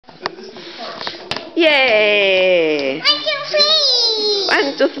Yay! 1, 2, 3.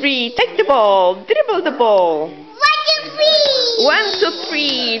 1, 2, 3. Take the ball. Dribble the ball. 1, 2, 3. 1, 2,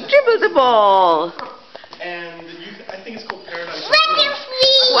 3. Dribble the ball. And I think it's called Paradise.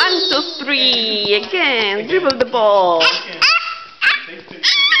 1, 2, 3. Again. Dribble the ball.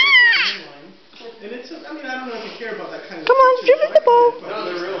 And it's, I mean, I don't know if you care about that kind of. Come on, dribble the ball. No,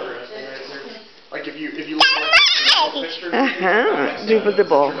 they're real interesting, right? Like if you look at the picture. Dribble the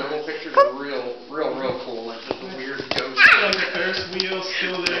ball. The whole pictures are real cool. Like just a weird ghost. Like the Ferris wheel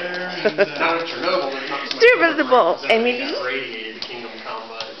still there. And, now in Chernobyl, there's not so much. Dribble the ball, Emilie. Radiated the Kingdom Come,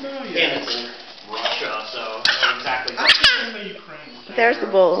 but and it's in Russia, so not exactly. The Ukraine. There's the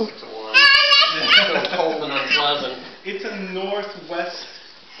ball. It's so cold and unpleasant. It's a northwest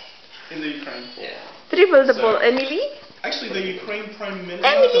in the Ukraine. Yeah. Dribble the ball, Emilie. Actually, the Ukraine Prime Minister.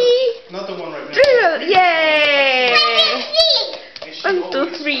 Emilie. Not the one right now. Dribble. Yay! 1, 2,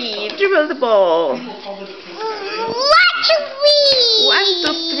 3. Dribble the ball. 1,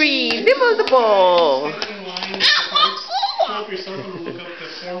 2, 3. Dribble the ball.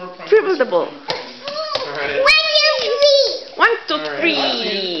 Dribble the ball. 1, 2,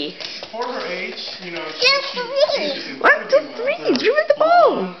 3. For her age, you know, 1, 2, 3. Dribble the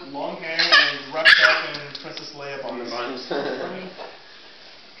ball. Long hair and wrapped up in Princess Leia buns. 1, 2,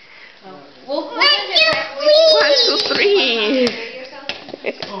 3.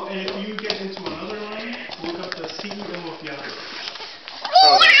 Oh, and if you get into another line, look up the CEO of Yahoo.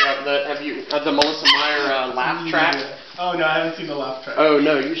 Oh, have you the Melissa Meyer laugh track? Oh no, I haven't seen the laugh track. Oh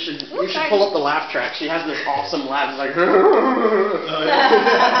no, you should pull up the laugh track. She has this awesome laugh. It's like. Oh,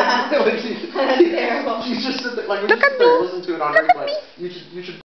 yeah. That's terrible. She's just like when you sit there and listen to it on replay. You should.